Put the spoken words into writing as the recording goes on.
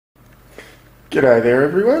G'day there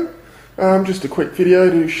everyone. Just a quick video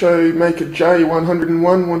to show Maker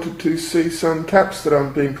J101 wanted to see some caps that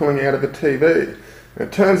I've been pulling out of the TV.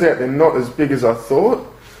 It turns out they're not as big as I thought.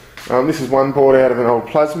 This is one board out of an old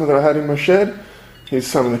plasma that I had in my shed. Here's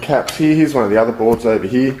some of the caps here. Here's one of the other boards over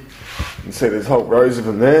here. You can see there's whole rows of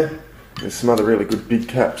them there. There's some other really good big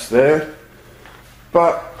caps there.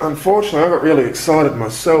 But unfortunately I got really excited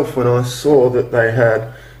myself when I saw that they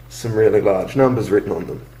had some really large numbers written on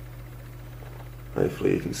them.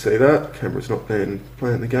 Hopefully you can see that. Camera's not playing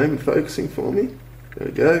the game and focusing for me. There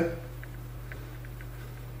we go.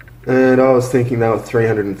 And I was thinking they were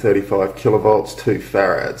 335 kilovolts, 2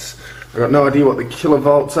 farads. I got no idea what the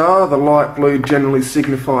kilovolts are. The light blue generally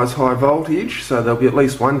signifies high voltage, so there'll be at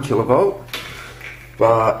least 1 kilovolt.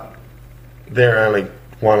 But they're only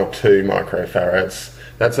 1 or 2 microfarads.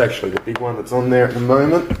 That's actually the big one that's on there at the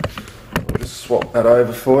moment. I'll just swap that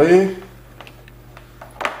over for you.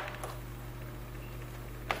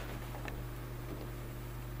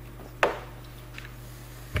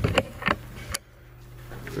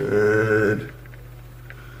 And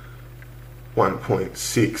 1.6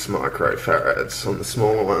 microfarads on the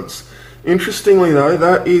smaller ones. Interestingly though,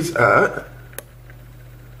 that is at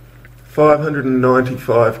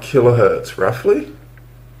 595 kilohertz roughly,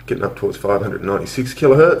 getting up towards 596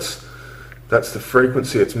 kilohertz. That's the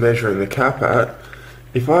frequency it's measuring the cap at.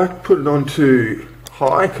 If I put it onto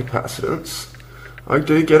high capacitance, I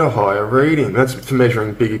do get a higher reading. That's for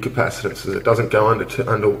measuring bigger capacitances. It doesn't go under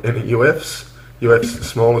any UFs. UF's the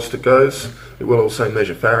smallest it goes. It will also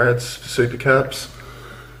measure farads for super caps.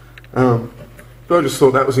 But I just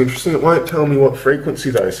thought that was interesting. It won't tell me what frequency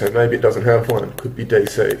though, so maybe it doesn't have one. It could be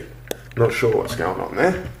DC. Not sure what's going on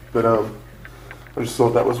there. But I just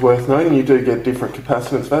thought that was worth noting. You do get different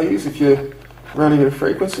capacitance values if you're running at a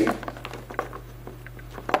frequency.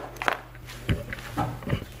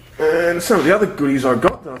 And some of the other goodies I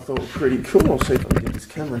got that I thought were pretty cool. I'll see if I can get this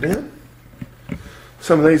camera down.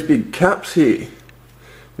 Some of these big caps here.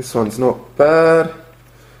 This one's not bad.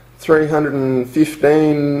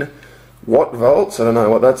 315 watt volts, I don't know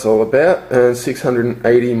what that's all about, and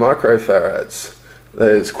 680 microfarads.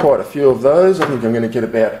 There's quite a few of those. I think I'm going to get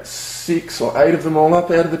about 6 or 8 of them all up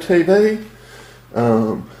out of the TV.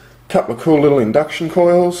 Couple of cool little induction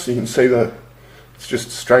coils. You can see it's just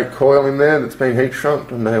a straight coil in there that's been heat shrunk. I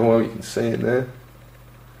don't know how well you can see in there.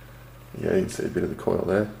 Yeah, you can see a bit of the coil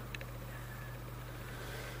there.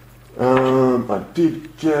 I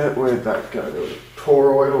did get, where'd that go? There was a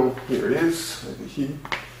toroidal, here it is, over here.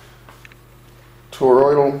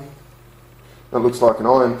 Toroidal. That looks like an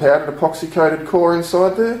iron powdered epoxy coated core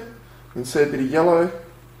inside there. You can see a bit of yellow.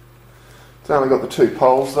 It's only got the 2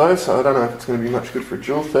 poles though, so I don't know if it's going to be much good for a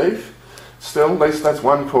jewel thief. Still, at least that's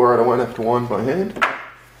 1 core I won't have to wind by hand.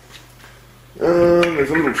 There's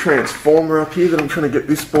a little transformer up here that I'm trying to get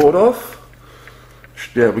this board off.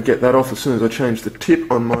 Should be able to get that off as soon as I change the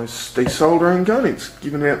tip on my desoldering gun. It's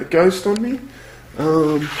giving out the ghost on me.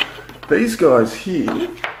 These guys here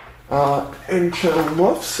are N-channel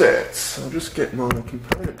MOSFETs. I'll just get my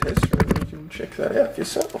component tester and you can check that out for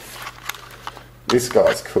yourself. This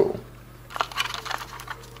guy's cool.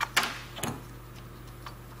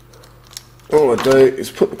 All I do is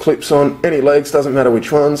put the clips on, any legs, doesn't matter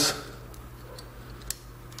which ones,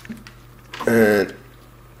 and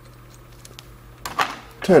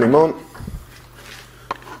turn him on,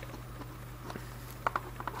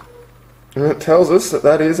 and it tells us that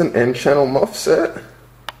that is an N-channel MOSFET.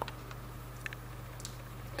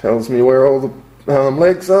 Tells me where all the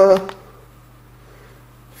legs are,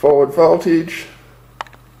 forward voltage,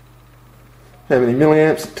 how many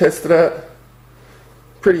milliamps it tested at.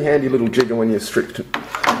 Pretty handy little jigger when you strip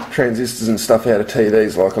transistors and stuff out of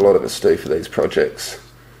TVs like a lot of us do for these projects.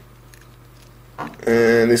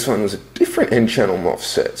 And this one was a different N-channel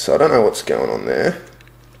MOSFET, so I don't know what's going on there.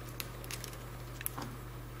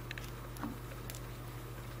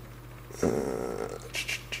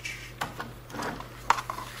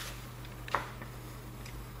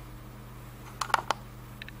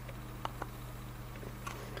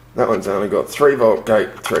 That one's only got 3 volt gate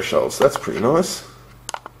thresholds, so that's pretty nice.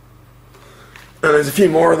 And there's a few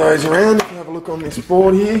more of those around. If you have a look on this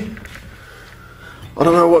board here. I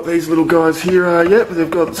don't know what these little guys here are yet, but they've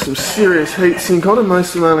got some serious heat sink on them.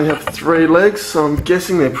 Most of them only have 3 legs, so I'm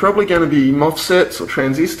guessing they're probably going to be MOSFETs or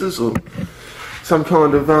transistors or some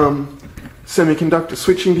kind of semiconductor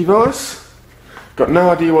switching device. Got no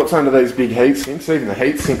idea what's under these big heat sinks. Even the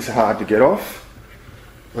heat sinks are hard to get off.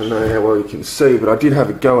 I don't know how well you can see, but I did have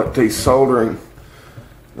a go at desoldering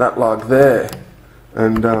that lug there,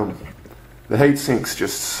 and the heat sink's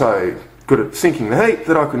just so good at sinking the heat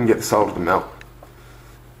that I couldn't get the solder to melt.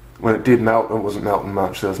 when it did melt, it wasn't melting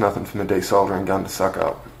much. There was nothing from the desoldering gun to suck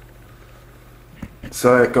up.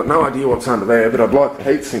 So, got no idea what's under there, but I'd like the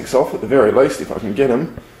heat sinks off at the very least if I can get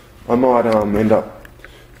them. I might end up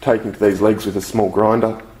taking to these legs with a small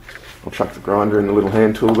grinder. I'll chuck the grinder in the little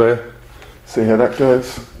hand tool there, see how that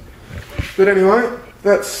goes. But anyway,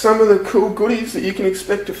 that's some of the cool goodies that you can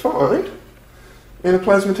expect to find in a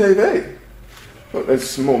plasma TV. Look, there's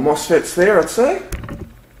some more MOSFETs there, I'd say.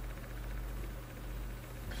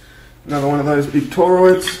 Another one of those big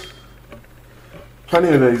toroids. Plenty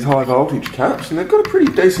of these high voltage caps, and they've got a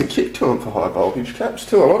pretty decent kit to them for high voltage caps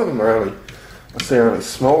too. A lot of them are only, I see, only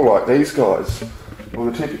small like these guys, or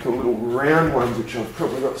the typical little round ones, which I've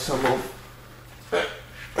probably got some of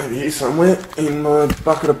over here somewhere in my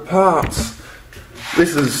bucket of parts.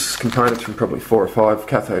 This is components from probably 4 or 5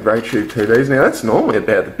 cathode ray tube TVs. Now that's normally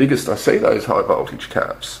about the biggest I see those high voltage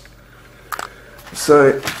caps.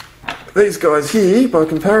 So these guys here, by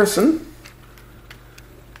comparison,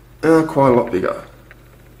 are quite a lot bigger.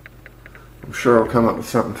 I'm sure I'll come up with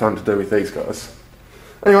something fun to do with these guys.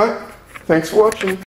 Anyway, thanks for watching.